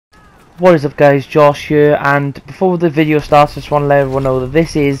What is up guys, Josh here, and before the video starts I just want to let everyone know that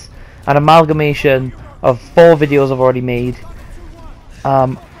this is an amalgamation of 4 videos I've already made.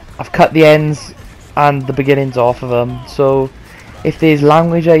 I've cut the ends and the beginnings off of them, so if there's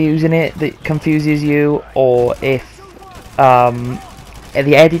language I use in it that confuses you, or if the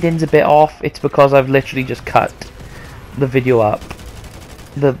editing's a bit off, it's because I've literally just cut the video up.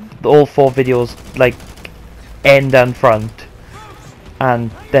 All 4 videos, like end and front,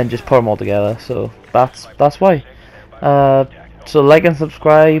 and then just put them all together, so that's why. So like and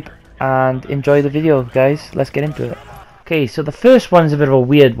subscribe and enjoy the video guys, let's get into it. Okay, so the first one is a bit of a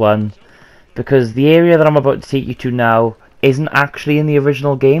weird one because the area that I'm about to take you to now isn't actually in the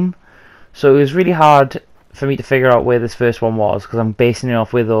original game, so it was really hard for me to figure out where this first one was because I'm basing it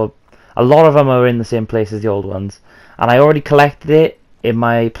off with a lot of them are in the same place as the old ones, and I already collected it in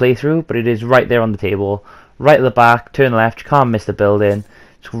my playthrough, but it is right there on the table, right at the back. Turn left, you can't miss the building,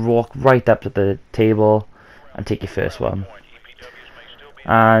 just walk right up to the table and take your first one.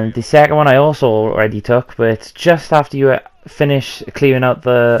 And the second one I also already took, but it's just after you finish clearing out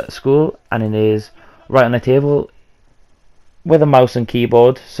the school, and it is right on the table with a mouse and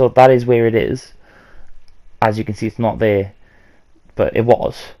keyboard, so that is where it is. As you can see, it's not there, but it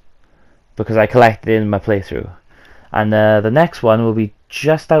was because I collected it in my playthrough. And the next one will be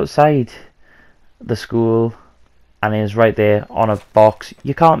just outside the school, and it is right there on a box.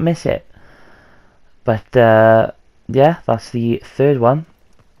 You can't miss it. But yeah, that's the third one.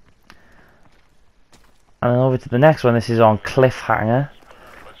 And then over to the next one. This is on Cliffhanger.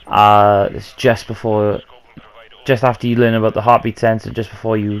 It's just after you learn about the heartbeat sensor, just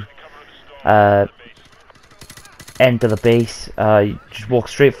before you enter the base. You just walk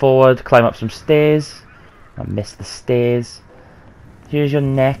straight forward, climb up some stairs. I missed the stairs. Here's your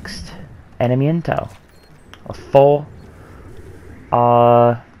next enemy intel. 4.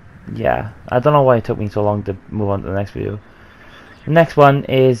 Yeah, I don't know why it took me so long to move on to the next video. The next one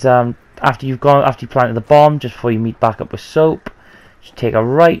is after you planted the bomb, just before you meet back up with Soap. Just take a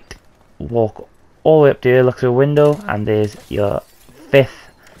right, walk all the way up to here, look through a window, and there's your 5th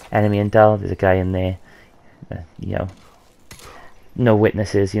enemy intel. There's a guy in there. You know, no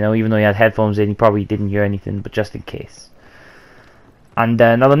witnesses, you know, even though he had headphones in, he probably didn't hear anything, but just in case. And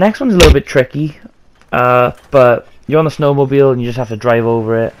now the next one's a little bit tricky, but you're on the snowmobile and you just have to drive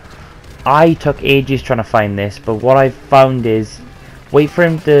over it. I took ages trying to find this, but what I found is wait for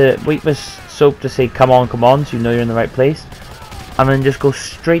Soap to say come on, so you know you're in the right place, and then just go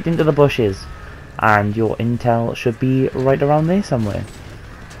straight into the bushes and your intel should be right around there somewhere.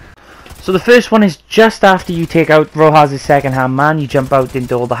 So the first one is just after you take out Rojas' second-hand man. You jump out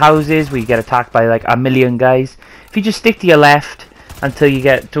into all the houses where you get attacked by like a million guys. If you just stick to your left until you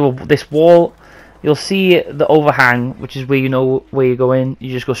get to this wall, you'll see the overhang, which is where you know where you're going. You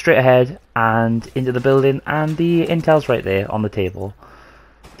just go straight ahead and into the building, and the intel's right there on the table.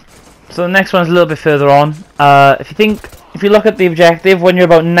 So the next one's a little bit further on. If you look at the objective, when you're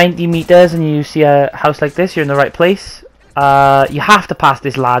about 90 meters and you see a house like this, you're in the right place. You have to pass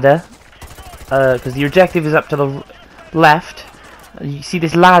this ladder because the objective is up to the left. You see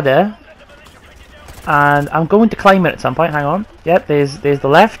this ladder, and I'm going to climb it at some point. Hang on. Yep, there's the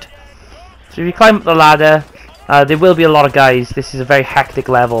left. So if you climb up the ladder, there will be a lot of guys. This is a very hectic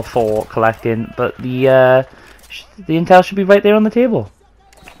level for collecting, but the intel should be right there on the table.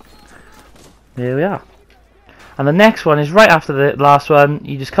 There we are. And the next one is right after the last one.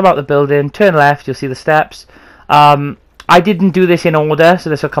 You just come out the building, turn left, you'll see the steps. I didn't do this in order, so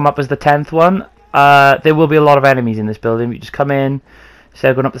this will come up as the 10th one. There will be a lot of enemies in this building. You just come in, instead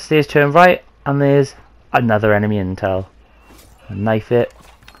of going up the stairs, turn right, and there's another enemy intel. Knife it.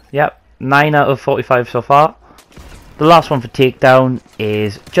 Yep, 9 out of 45 so far. The last one for takedown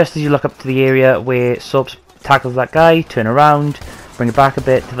is just as you look up to the area where Soap tackles that guy, turn around, bring it back a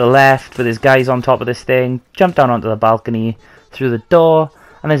bit to the left, where there's guys on top of this thing, jump down onto the balcony, through the door,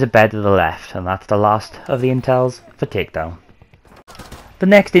 and there's a bed to the left, and that's the last of the intels for takedown. The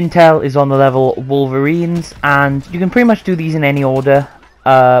next intel is on the level Wolverines, and you can pretty much do these in any order,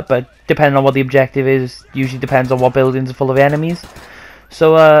 but depending on what the objective is, usually depends on what buildings are full of enemies.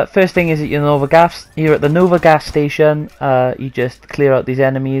 So first thing is at your you're at the Nova gas station. You just clear out these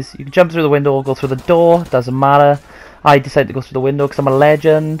enemies. You can jump through the window or go through the door, doesn't matter. I decided to go through the window because I'm a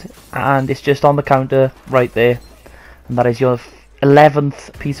legend, and it's just on the counter right there, and that is your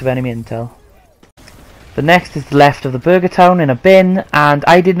 11th piece of enemy intel. The next is the left of the Burger Town in a bin, and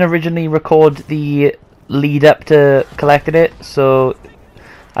I didn't originally record the lead up to collecting it, so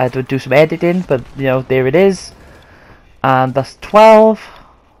I had to do some editing, but you know, there it is, and that's 12.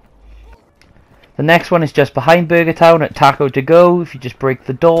 The next one is just behind Burger Town at Taco To Go. If you just break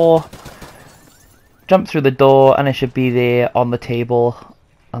the door, jump through the door, and it should be there on the table,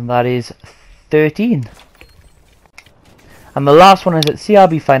 and that is 13. And the last one is at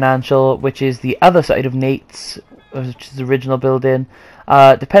CRB Financial, which is the other side of Nate's, which is the original building.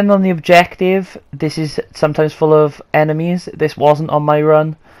 Depending on the objective, this is sometimes full of enemies. This wasn't on my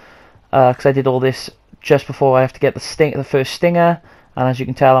run, because I did all this just before I have to get the first stinger, and as you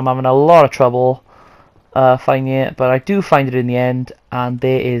can tell, I'm having a lot of trouble finding it, but I do find it in the end, and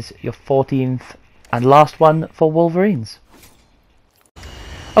there is your 14th and last one for Wolverines.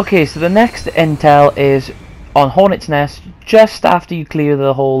 Okay, so the next intel is on Hornet's Nest. Just after you clear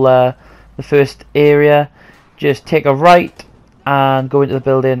the whole the first area, just take a right and go into the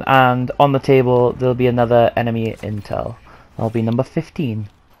building, and on the table there'll be another enemy intel. That'll be number 15.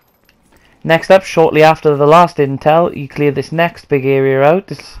 Next up, shortly after the last intel, you clear this next big area out.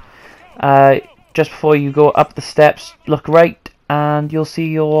 This, just before you go up the steps, look right and you'll see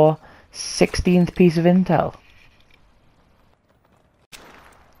your 16th piece of intel.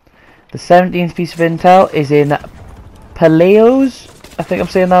 The 17th piece of intel is in Paleo's, I think I'm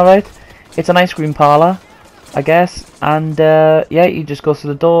saying that right. It's an ice cream parlour, I guess, and yeah, you just go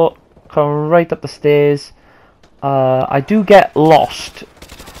through the door, come right up the stairs. I do get lost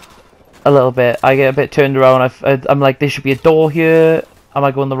a little bit. I get a bit turned around. I'm like, there should be a door here. Am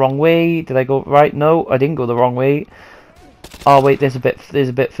I going the wrong way? Did I go right? No, I didn't go the wrong way. Oh wait, there's a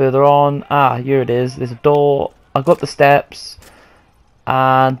bit further on. Ah, here it is. There's a door. I'll go up the steps,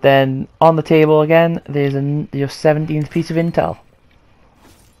 and then on the table again, there's your 17th piece of intel.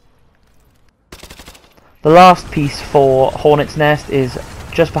 The last piece for Hornet's Nest is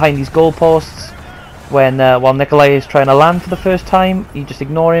just behind these goalposts. When while Nikolai is trying to land for the first time, you just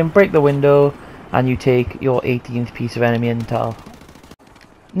ignore him, break the window, and you take your 18th piece of enemy intel.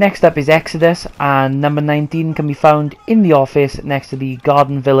 Next up is Exodus, and number 19 can be found in the office next to the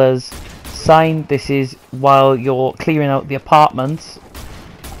Garden Villas sign. This is while you're clearing out the apartments,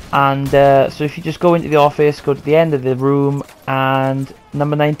 and so if you just go into the office, go to the end of the room, and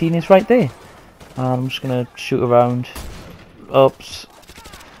number 19 is right there. I'm just gonna shoot around. Oops.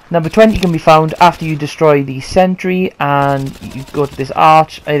 Number 20 can be found after you destroy the sentry, and you go to this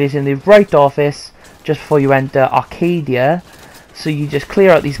arch. It is in the right office just before you enter Arcadia. So you just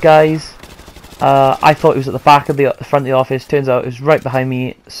clear out these guys. I thought it was at the back of the front of the office. Turns out it was right behind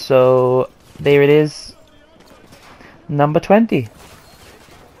me. So there it is. Number 20.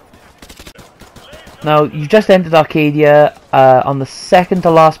 Now you just entered Arcadia. On the second to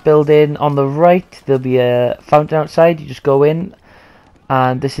last building on the right, there'll be a fountain outside. You just go in,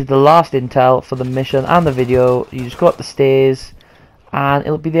 and this is the last intel for the mission and the video. You just go up the stairs, and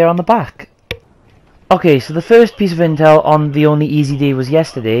it'll be there on the back. Okay, so the first piece of intel on The Only Easy Day Was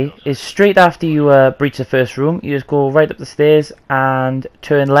Yesterday is straight after you breach the first room. You just go right up the stairs and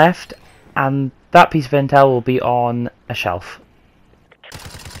turn left, and that piece of intel will be on a shelf.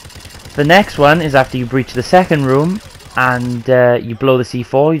 The next one is after you breach the second room and you blow the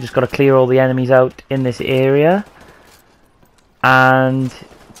C4. You just got to clear all the enemies out in this area, and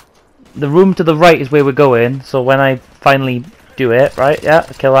the room to the right is where we're going. So when I finally do it, right, yeah,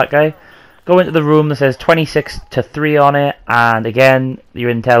 kill that guy. Go into the room that says 26 to 3 on it, and again,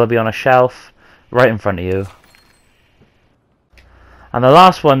 your intel will be on a shelf right in front of you. And the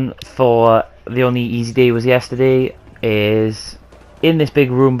last one for The Only Easy Day Was Yesterday is in this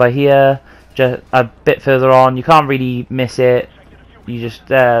big room by here, just a bit further on. You can't really miss it. You just,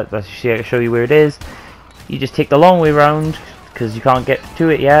 let's see, I can show you where it is. You just take the long way around, because you can't get to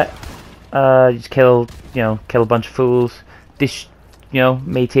it yet. You just kill a bunch of fools. This,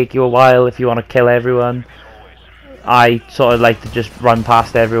 may take you a while if you want to kill everyone. I sort of like to just run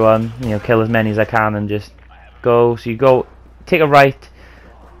past everyone, kill as many as I can and just go. So you go, take a right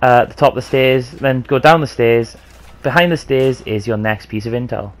at the top of the stairs, then go down the stairs. Behind the stairs is your next piece of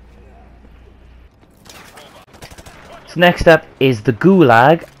intel. So next up is the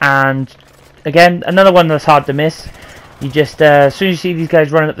Gulag, and again, another one that's hard to miss. You just, as soon as you see these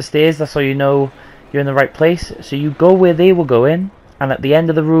guys running up the stairs, that's how you know you're in the right place. So you go where they will go in, and at the end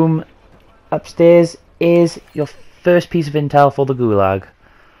of the room upstairs is your first piece of intel for the Gulag.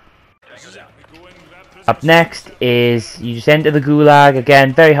 Up next is, you just enter the Gulag,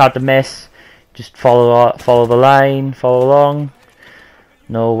 again, very hard to miss. Just follow the line, follow along.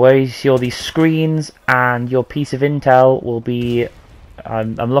 No worries, you see all these screens, and your piece of intel will be,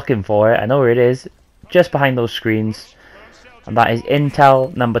 I'm looking for it, I know where it is, just behind those screens. And that is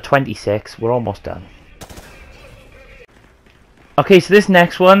intel number 26. We're almost done. Okay, so this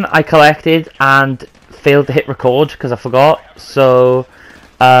next one I collected and failed to hit record because I forgot. So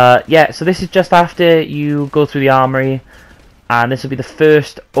Yeah, so this is just after you go through the armory, and this will be the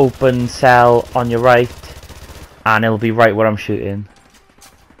first open cell on your right, and it'll be right where I'm shooting.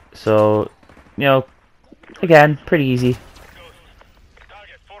 So, you know, again, pretty easy.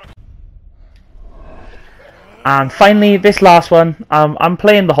 And finally, this last one, I'm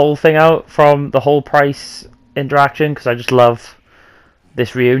playing the whole thing out from the whole price interaction because I just love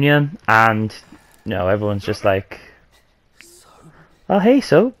this reunion, and you know, everyone's just like, oh hey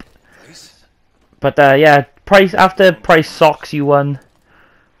Soap. But yeah, after Price socks you one,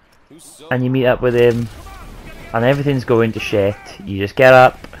 and you meet up with him, and everything's going to shit. You just get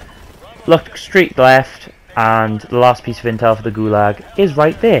up, look straight left, and the last piece of intel for the Gulag is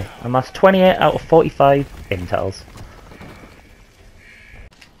right there, and that's 28 out of 45 intels.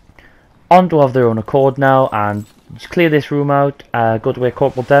 Onto of their own accord now, and just clear this room out. Go to where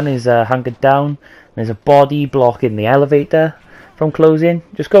Corporal Dunn is hunkered down. There's a body blocking the elevator from closing.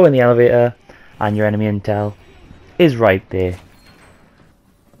 Just go in the elevator, and your enemy intel is right there.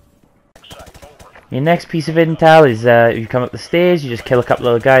 Your next piece of intel is you come up the stairs, you just kill a couple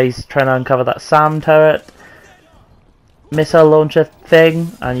of guys trying to uncover that SAM turret missile launcher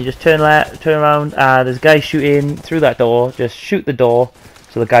thing, and you just turn around, there's a guy shooting through that door. Just shoot the door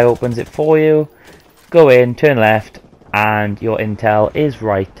so the guy opens it for you, go in, turn left, and your intel is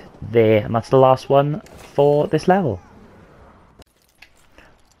right there, and that's the last one for this level.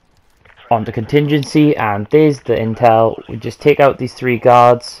 On to contingency, and there's the intel. We just take out these 3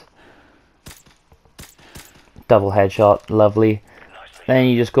 guards, double headshot, lovely. Then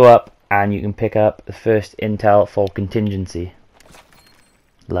you just go up and you can pick up the first intel for contingency.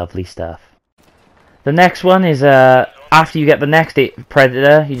 Lovely stuff. The next one is after you get the next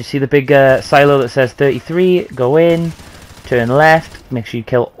predator, you just see the big silo that says 33, go in, turn left, make sure you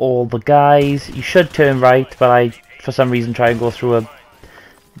kill all the guys. You should turn right, but I for some reason try and go through a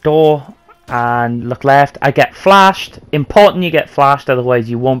door and look left. I get flashed. Important you get flashed, otherwise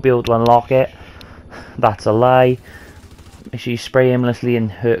you won't be able to unlock it. That's a lie. Make sure you spray aimlessly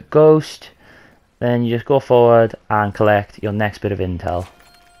and hurt Ghost. Then you just go forward and collect your next bit of intel.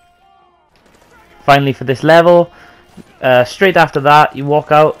 Finally for this level, straight after that you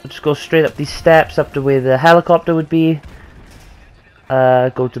walk out, just go straight up these steps up to where the helicopter would be.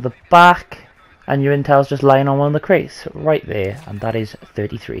 Go to the back, and your intel's just lying on one of the crates right there, and that is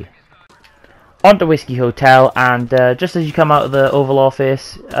 33. Onto Whiskey Hotel, and just as you come out of the Oval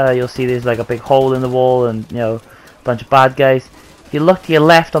Office, you'll see there's like a big hole in the wall, and you know, a bunch of bad guys. If you look to your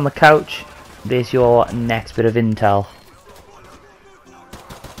left on the couch, there's your next bit of intel.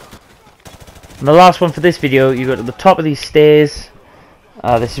 And the last one for this video, you go to the top of these stairs.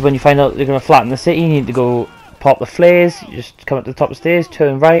 This is when you find out they're going to flatten the city. You need to go pop the flares. You just come up to the top of the stairs,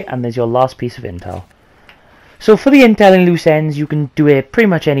 turn right, and there's your last piece of intel. So for the intel in loose ends, you can do it pretty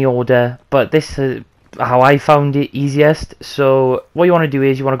much any order, but this is how I found it easiest. So what you want to do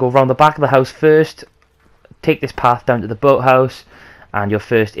is you want to go around the back of the house first, take this path down to the boathouse, and your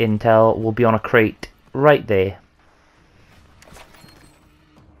first intel will be on a crate right there.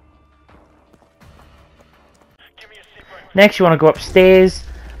 Next you want to go upstairs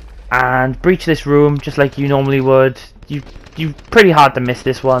and breach this room just like you normally would. You pretty hard to miss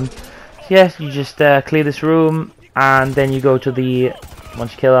this one. Yes, you just clear this room, and then you go to the,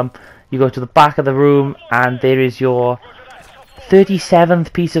 once you kill them, you go to the back of the room, and there is your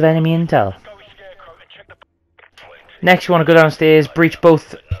 37th piece of enemy intel. Next you want to go downstairs, breach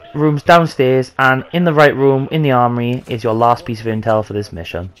both rooms downstairs, and in the right room, in the armory, is your last piece of intel for this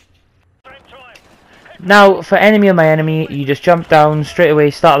mission. Now, for enemy of my enemy, you just jump down straight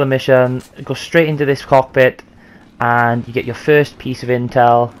away, start the mission, go straight into this cockpit, and you get your first piece of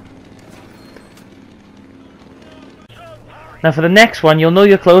intel. Now for the next one, you'll know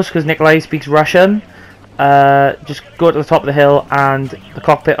you're close because Nikolai speaks Russian. Just go to the top of the hill, and the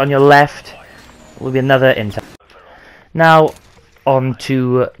cockpit on your left will be another intel. Now, on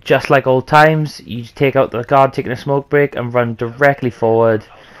to just like old times, you take out the guard taking a smoke break and run directly forward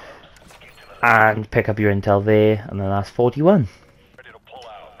and pick up your intel there, and then that's 41.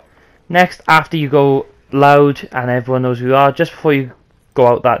 Next, after you go loud and everyone knows who you are, just before you go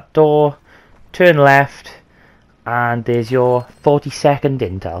out that door, turn left, and there's your 42nd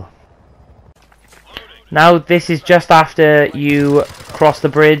intel. Now this is just after you cross the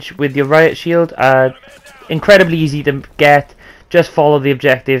bridge with your riot shield. Incredibly easy to get. Just follow the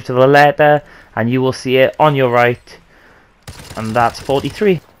objective to the letter and you will see it on your right, and that's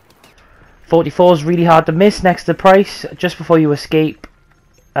 43. 44 is really hard to miss next to Price. Just before you escape,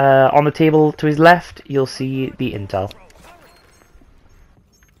 on the table to his left you'll see the intel.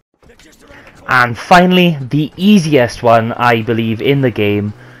 And finally, the easiest one, I believe, in the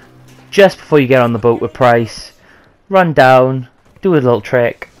game. Just before you get on the boat with Price, run down, do a little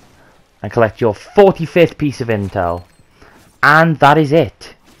trick, and collect your 45th piece of intel. And that is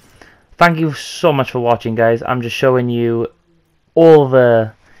it. Thank you so much for watching, guys. I'm just showing you all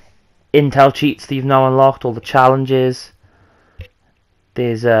the intel cheats that you've now unlocked, all the challenges.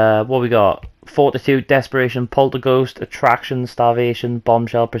 There's, what we got? Fortitude, Desperation, Polterghost, Attraction, Starvation,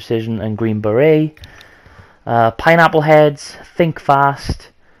 Bombshell, Precision, and Green Beret. Pineapple Heads, Think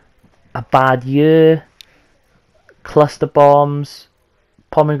Fast, A Bad Year, Cluster Bombs,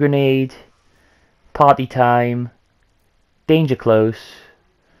 Pomegranate, Party Time, Danger Close,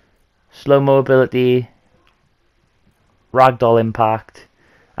 Slow Mobility, Ragdoll Impact,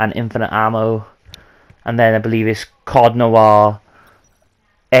 and Infinite Ammo. And then I believe it's COD Noir,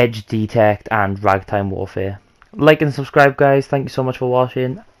 Edge Detect, and Ragtime Warfare. Like and subscribe, guys. Thank you so much for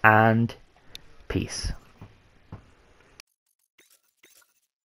watching, and peace.